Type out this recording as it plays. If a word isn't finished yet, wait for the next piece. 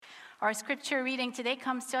Our scripture reading today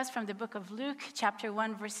comes to us from the book of Luke, chapter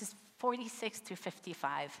 1, verses 46 to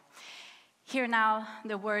 55. Hear now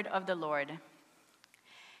the word of the Lord.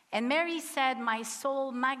 And Mary said, "My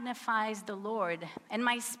soul magnifies the Lord, and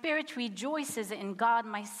my spirit rejoices in God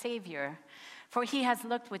my Savior, for he has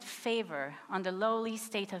looked with favor on the lowly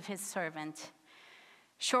state of his servant.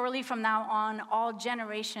 Surely from now on all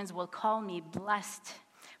generations will call me blessed.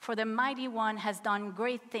 For the Mighty One has done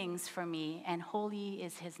great things for me, and holy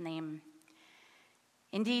is his name.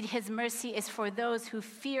 Indeed, his mercy is for those who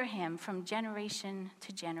fear him from generation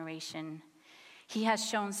to generation. He has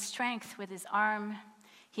shown strength with his arm.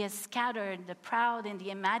 He has scattered the proud in the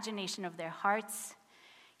imagination of their hearts.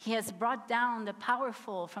 He has brought down the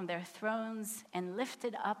powerful from their thrones and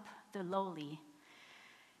lifted up the lowly.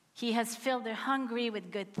 He has filled the hungry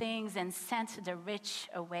with good things and sent the rich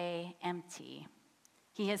away empty.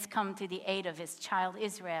 He has come to the aid of his child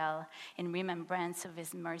Israel in remembrance of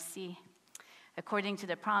his mercy, according to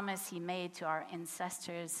the promise he made to our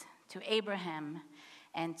ancestors, to Abraham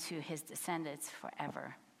and to his descendants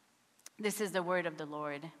forever." This is the word of the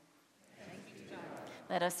Lord. Thank you, God.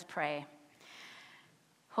 Let us pray.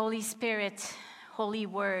 Holy Spirit, Holy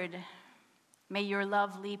Word, may your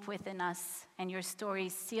love leap within us and your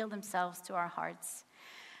stories seal themselves to our hearts.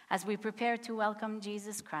 As we prepare to welcome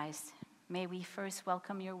Jesus Christ, may we first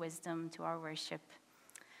welcome your wisdom to our worship.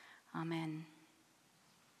 Amen.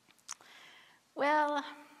 Well,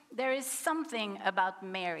 there is something about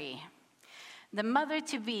Mary, the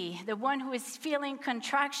mother-to-be, the one who is feeling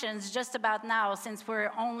contractions just about now, since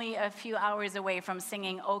we're only a few hours away from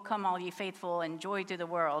singing, "O come all ye faithful, and joy to the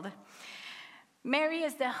world." Mary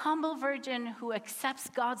is the humble virgin who accepts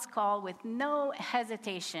God's call with no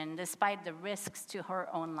hesitation, despite the risks to her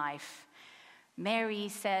own life. Mary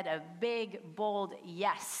said a big, bold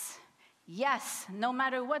yes. Yes, no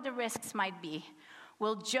matter what the risks might be.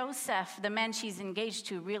 Will Joseph, the man she's engaged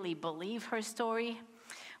to, really believe her story?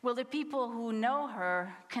 Will the people who know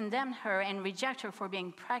her condemn her and reject her for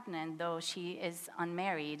being pregnant, though she is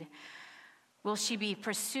unmarried? Will she be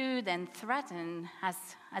pursued and threatened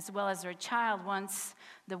as well as her child once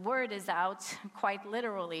the word is out, quite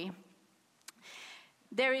literally?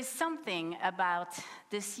 There is something about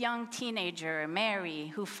this young teenager, Mary,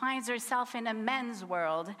 who finds herself in a men's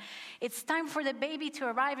world. It's time for the baby to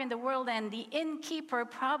arrive in the world, and the innkeeper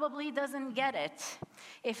probably doesn't get it.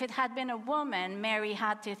 If it had been a woman, Mary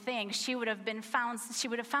had to think she would have found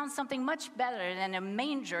something much better than a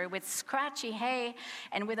manger with scratchy hay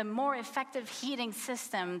and with a more effective heating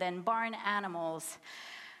system than barn animals.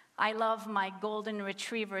 I love my golden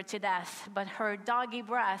retriever to death, but her doggy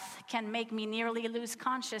breath can make me nearly lose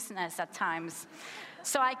consciousness at times.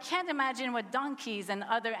 So I can't imagine what donkeys and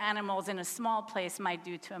other animals in a small place might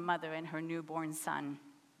do to a mother and her newborn son.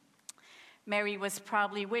 Mary was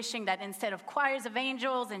probably wishing that instead of choirs of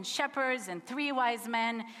angels and shepherds and 3 wise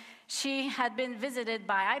men, she had been visited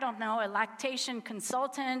by, a lactation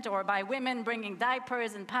consultant, or by women bringing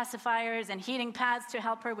diapers and pacifiers and heating pads to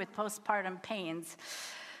help her with postpartum pains.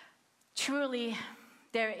 Truly,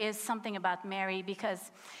 there is something about Mary,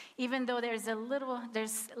 because even though there's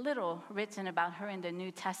little written about her in the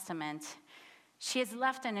New Testament, she has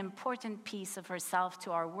left an important piece of herself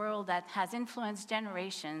to our world that has influenced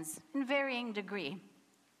generations in varying degree.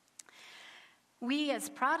 We as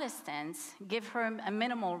Protestants give her a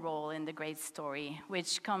minimal role in the great story,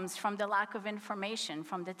 which comes from the lack of information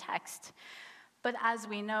from the text. But as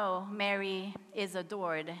we know, Mary is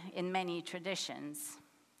adored in many traditions.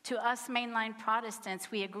 To us mainline Protestants,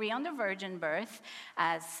 we agree on the virgin birth,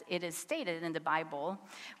 as it is stated in the Bible,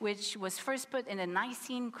 which was first put in the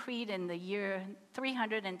Nicene Creed in the year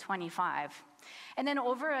 325. And then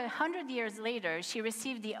over 100 years later, she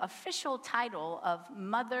received the official title of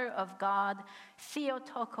Mother of God,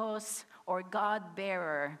 Theotokos, or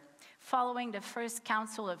God-bearer, following the First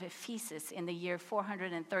Council of Ephesus in the year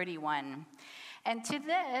 431. And to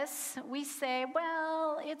this, we say,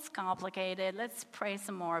 well, it's complicated. Let's pray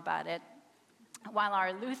some more about it. While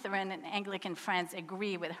our Lutheran and Anglican friends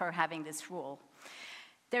agree with her having this rule.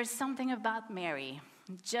 There's something about Mary,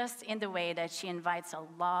 just in the way that she invites a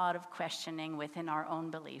lot of questioning within our own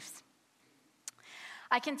beliefs.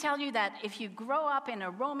 I can tell you that if you grow up in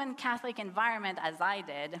a Roman Catholic environment, as I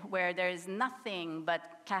did, where there's nothing but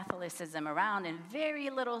Catholicism around and very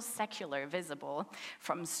little secular visible,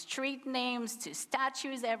 from street names to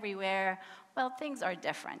statues everywhere, well, things are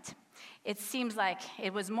different. It seems like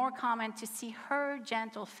it was more common to see her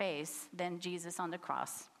gentle face than Jesus on the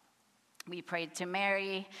cross. We prayed to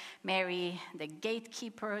Mary, Mary, the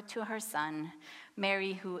gatekeeper to her son,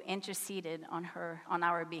 Mary who interceded on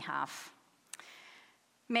our behalf.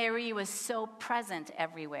 Mary was so present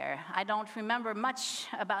everywhere. I don't remember much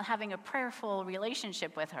about having a prayerful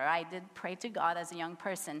relationship with her. I did pray to God as a young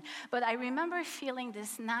person, but I remember feeling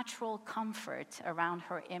this natural comfort around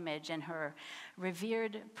her image and her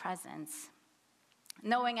revered presence.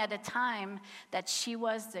 Knowing at the time that she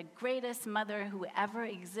was the greatest mother who ever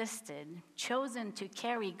existed, chosen to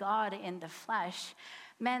carry God in the flesh,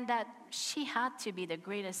 meant that she had to be the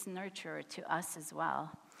greatest nurturer to us as well.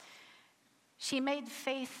 She made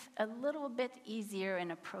faith a little bit easier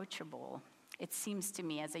and approachable, it seems to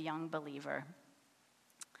me, as a young believer.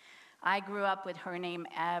 I grew up with her name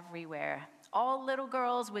everywhere. All little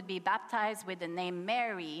girls would be baptized with the name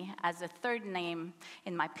Mary as a third name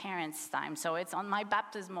in my parents' time, so it's on my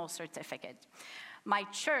baptismal certificate. My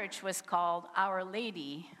church was called Our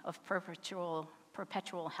Lady of Perpetual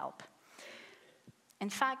Help. In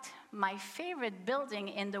fact, my favorite building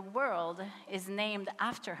in the world is named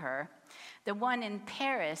after her. The one in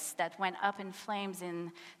Paris that went up in flames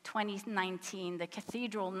in 2019, the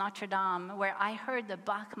Cathedral Notre Dame, where I heard the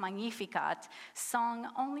Bach Magnificat sung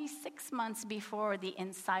only 6 months before the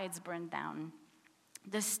insides burned down.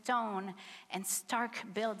 The stone and stark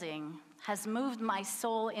building has moved my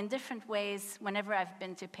soul in different ways whenever I've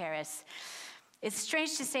been to Paris. It's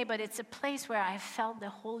strange to say, but it's a place where I felt the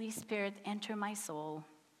Holy Spirit enter my soul.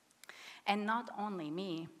 And not only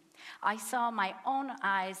me. I saw my own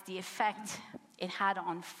eyes the effect it had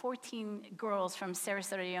on 14 girls from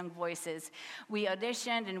Sarasota Young Voices. We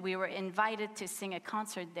auditioned and we were invited to sing a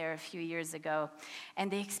concert there a few years ago.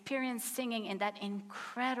 And they experienced singing in that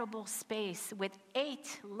incredible space with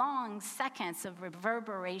 8 long seconds of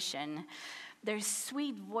reverberation, their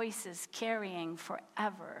sweet voices carrying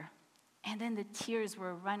forever. And then the tears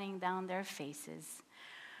were running down their faces.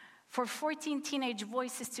 For 14 teenage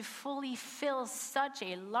voices to fully fill such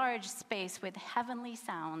a large space with heavenly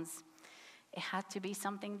sounds, it had to be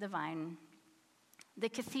something divine. The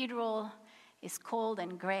cathedral is cold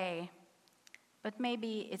and gray, but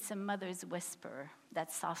maybe it's a mother's whisper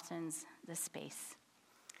that softens the space.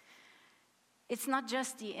 It's not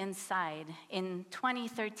just the inside. In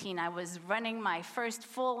 2013, I was running my first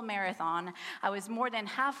full marathon. I was more than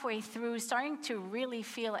halfway through, starting to really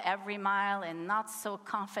feel every mile and not so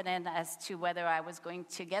confident as to whether I was going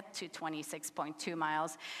to get to 26.2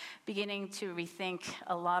 miles, beginning to rethink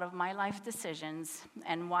a lot of my life decisions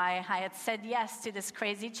and why I had said yes to this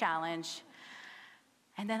crazy challenge.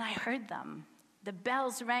 And then I heard them. The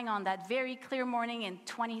bells rang on that very clear morning in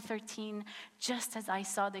 2013, just as I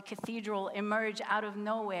saw the cathedral emerge out of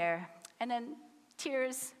nowhere, and then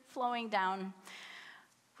tears flowing down.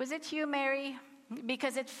 Was it you, Mary?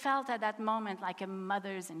 Because it felt at that moment like a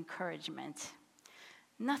mother's encouragement.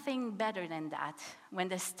 Nothing better than that when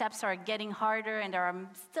the steps are getting harder and there are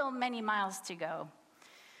still many miles to go.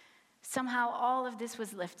 Somehow all of this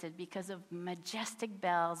was lifted because of majestic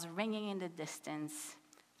bells ringing in the distance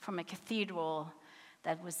from a cathedral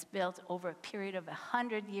that was built over a period of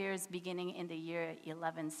 100 years, beginning in the year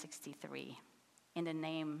 1163, in the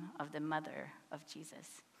name of the mother of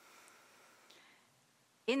Jesus.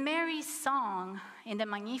 In Mary's song, in the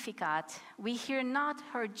Magnificat, we hear not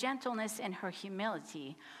her gentleness and her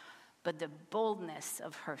humility, but the boldness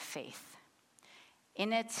of her faith.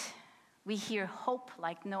 In it, we hear hope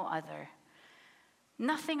like no other.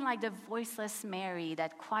 Nothing like the voiceless Mary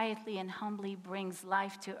that quietly and humbly brings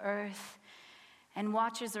life to earth and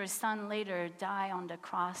watches her son later die on the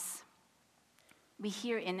cross. We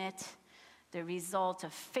hear in it the result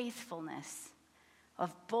of faithfulness,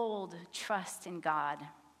 of bold trust in God.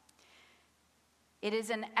 It is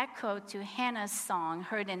an echo to Hannah's song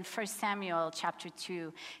heard in 1 Samuel chapter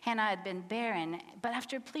 2. Hannah had been barren, but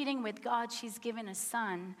after pleading with God, she's given a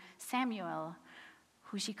son, Samuel,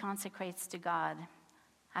 who she consecrates to God.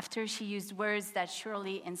 After she used words that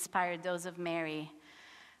surely inspired those of Mary.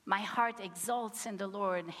 My heart exults in the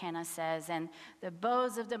Lord, Hannah says, and the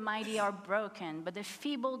bows of the mighty are broken, but the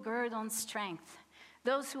feeble gird on strength.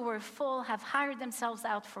 Those who were full have hired themselves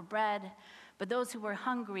out for bread, but those who were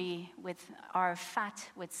hungry are fat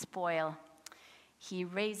with spoil. He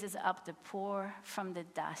raises up the poor from the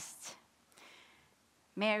dust.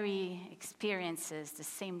 Mary experiences the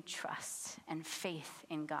same trust and faith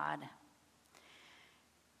in God.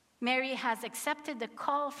 Mary has accepted the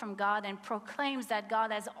call from God and proclaims that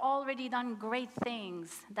God has already done great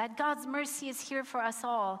things, that God's mercy is here for us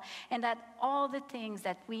all, and that all the things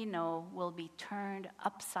that we know will be turned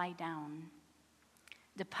upside down.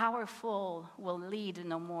 The powerful will lead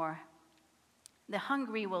no more. The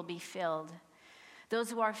hungry will be filled.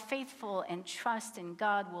 Those who are faithful and trust in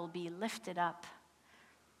God will be lifted up.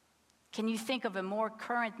 Can you think of a more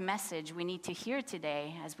current message we need to hear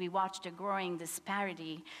today as we watch the growing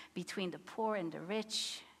disparity between the poor and the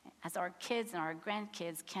rich, as our kids and our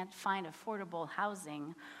grandkids can't find affordable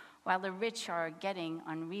housing, while the rich are getting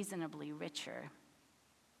unreasonably richer?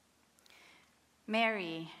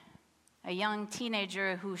 Mary, a young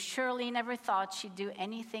teenager who surely never thought she'd do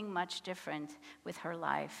anything much different with her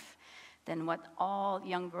life than what all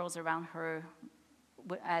young girls around her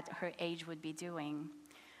at her age would be doing.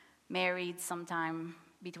 Married sometime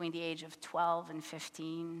between the age of 12 and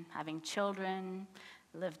 15, having children,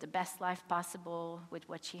 lived the best life possible with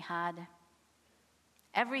what she had.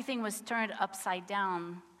 Everything was turned upside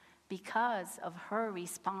down because of her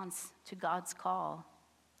response to God's call.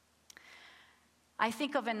 I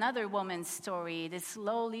think of another woman's story, this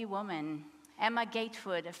lowly woman, Emma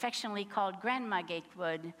Gatewood, affectionately called Grandma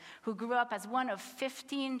Gatewood, who grew up as one of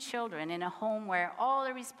 15 children in a home where all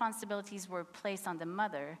the responsibilities were placed on the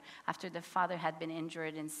mother after the father had been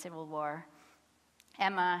injured in Civil War.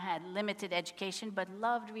 Emma had limited education but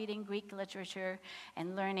loved reading Greek literature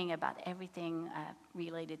and learning about everything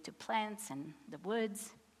related to plants and the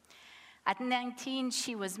woods. At 19,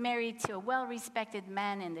 she was married to a well-respected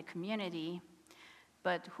man in the community,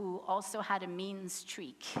 but who also had a mean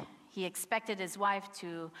streak. He expected his wife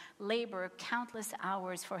to labor countless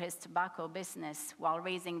hours for his tobacco business while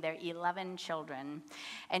raising their 11 children,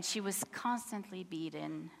 and she was constantly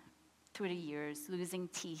beaten through the years, losing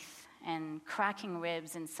teeth and cracking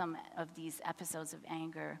ribs in some of these episodes of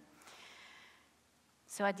anger.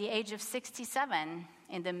 So at the age of 67,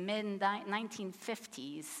 in the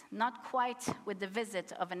mid-1950s, not quite with the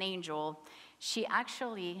visit of an angel, she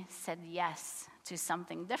actually said yes to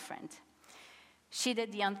something different. She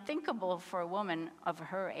did the unthinkable for a woman of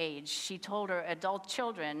her age. She told her adult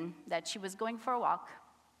children that she was going for a walk,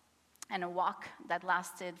 and a walk that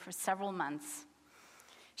lasted for several months.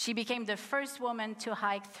 She became the first woman to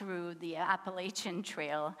hike through the Appalachian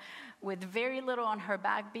Trail with very little on her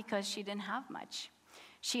back because she didn't have much.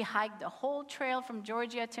 She hiked the whole trail from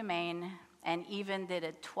Georgia to Maine and even did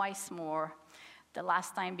it twice more, the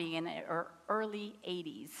last time being in her early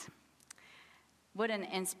 80s. What an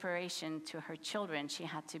inspiration to her children she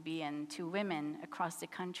had to be, and to women across the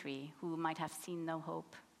country who might have seen no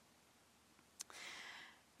hope.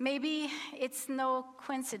 Maybe it's no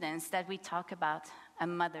coincidence that we talk about a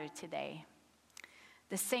mother today.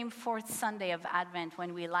 The same fourth Sunday of Advent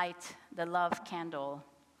when we light the love candle.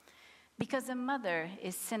 Because a mother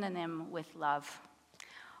is synonym with love.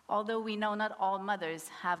 Although we know not all mothers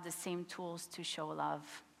have the same tools to show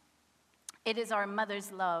love. It is our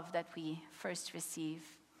mother's love that we first receive,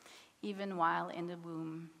 even while in the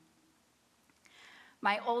womb.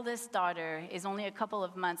 My oldest daughter is only a couple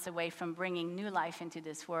of months away from bringing new life into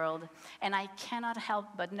this world, and I cannot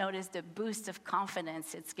help but notice the boost of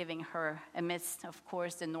confidence it's giving her amidst, of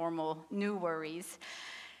course, the normal new worries.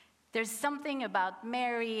 There's something about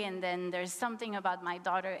Mary, and then there's something about my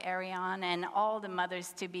daughter Ariane and all the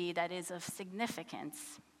mothers-to-be that is of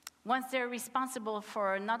significance. Once they're responsible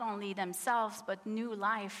for not only themselves, but new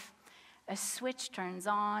life, a switch turns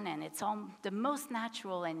on, and it's all the most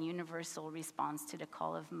natural and universal response to the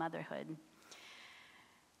call of motherhood.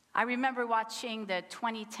 I remember watching the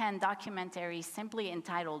 2010 documentary simply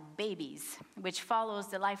entitled Babies, which follows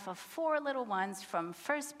the life of 4 little ones from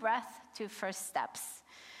first breath to first steps.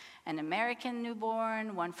 An American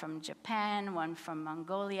newborn, one from Japan, one from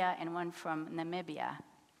Mongolia, and one from Namibia.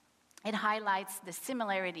 It highlights the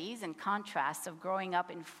similarities and contrasts of growing up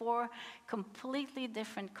in 4 completely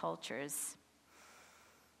different cultures.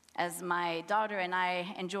 As my daughter and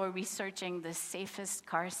I enjoy researching the safest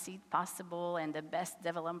car seat possible and the best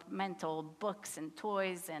developmental books and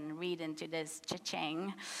toys and read into this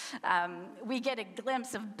cha-ching, we get a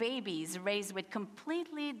glimpse of babies raised with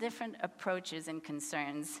completely different approaches and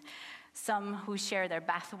concerns. Some who share their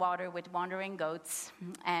bathwater with wandering goats,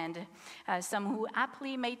 and some who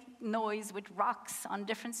aptly make noise with rocks on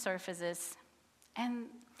different surfaces. And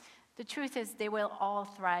the truth is, they will all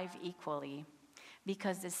thrive equally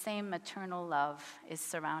because the same maternal love is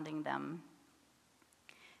surrounding them.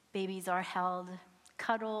 Babies are held,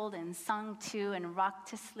 cuddled, and sung to and rocked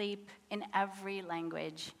to sleep in every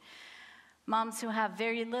language. Moms who have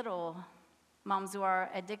very little, moms who are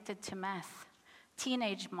addicted to meth,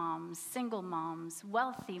 teenage moms, single moms,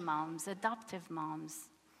 wealthy moms, adoptive moms.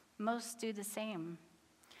 Most do the same.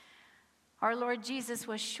 Our Lord Jesus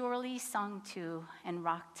was surely sung to and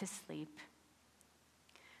rocked to sleep.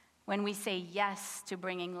 When we say yes to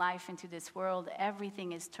bringing life into this world,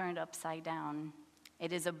 everything is turned upside down.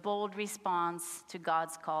 It is a bold response to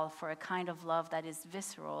God's call for a kind of love that is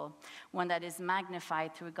visceral, one that is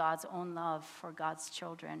magnified through God's own love for God's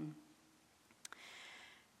children.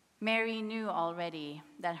 Mary knew already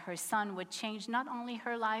that her son would change not only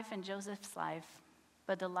her life and Joseph's life,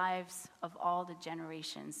 but the lives of all the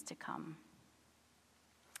generations to come.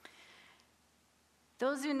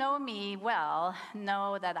 Those who know me well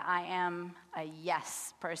know that I am a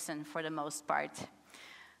yes person for the most part.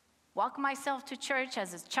 Walked myself to church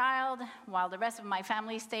as a child while the rest of my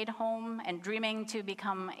family stayed home and dreaming to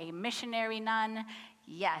become a missionary nun.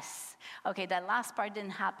 Yes. Okay, that last part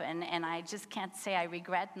didn't happen, and I just can't say I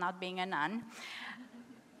regret not being a nun.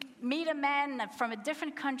 Meet a man from a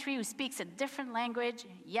different country who speaks a different language.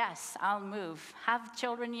 Yes, I'll move. Have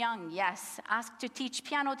children young. Yes. Ask to teach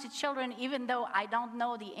piano to children even though I don't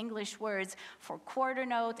know the English words for quarter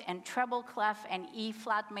note and treble clef and E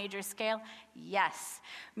flat major scale. Yes.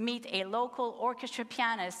 Meet a local orchestra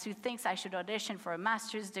pianist who thinks I should audition for a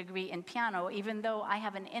master's degree in piano even though I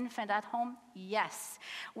have an infant at home. Yes.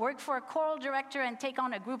 Work for a choral director and take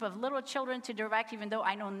on a group of little children to direct even though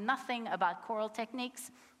I know nothing about choral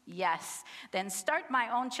techniques. Yes. Then start my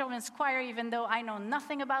own children's choir even though I know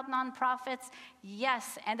nothing about nonprofits.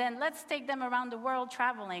 Yes. And then let's take them around the world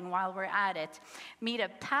traveling while we're at it. Meet a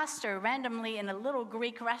pastor randomly in a little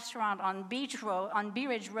Greek restaurant on Bee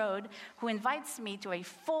Ridge Road who invites me to a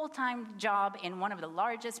full-time job in one of the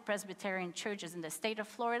largest Presbyterian churches in the state of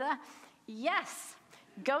Florida. Yes.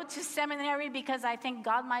 Go to seminary because I think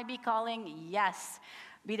God might be calling. Yes.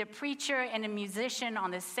 Be the preacher and a musician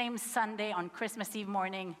on the same Sunday on Christmas Eve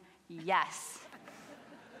morning? Yes.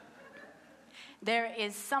 There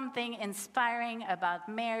is something inspiring about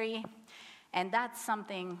Mary, and that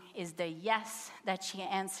something is the yes that she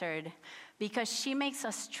answered, because she makes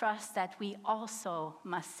us trust that we also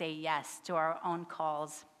must say yes to our own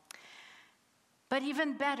calls. But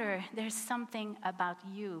even better, there's something about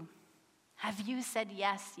you. Have you said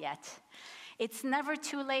yes yet? It's never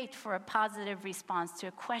too late for a positive response to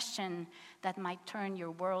a question that might turn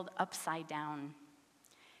your world upside down.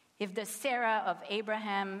 If the Sarah of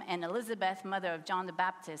Abraham and Elizabeth, mother of John the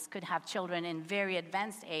Baptist, could have children in very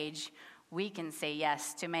advanced age, we can say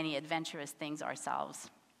yes to many adventurous things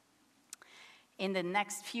ourselves. In the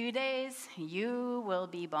next few days, you will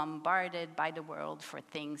be bombarded by the world for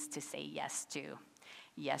things to say yes to.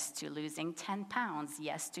 Yes to losing 10 pounds.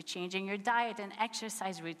 Yes to changing your diet and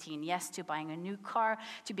exercise routine. Yes to buying a new car,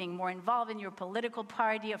 to being more involved in your political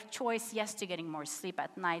party of choice. Yes to getting more sleep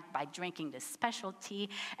at night by drinking this special tea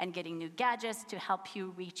and getting new gadgets to help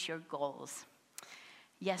you reach your goals.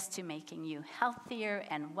 Yes to making you healthier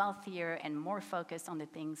and wealthier and more focused on the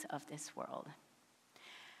things of this world.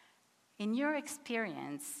 In your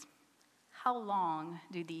experience, how long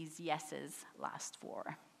do these yeses last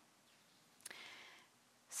for?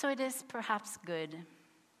 So it is perhaps good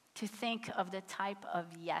to think of the type of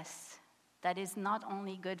yes that is not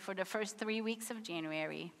only good for the first 3 weeks of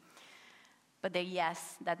January, but the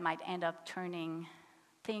yes that might end up turning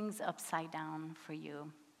things upside down for you.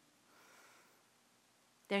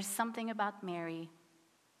 There's something about Mary.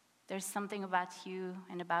 There's something about you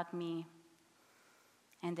and about me.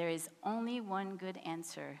 And there is only one good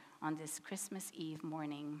answer on this Christmas Eve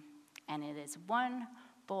morning, and it is one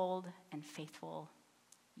bold and faithful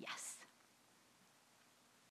yes.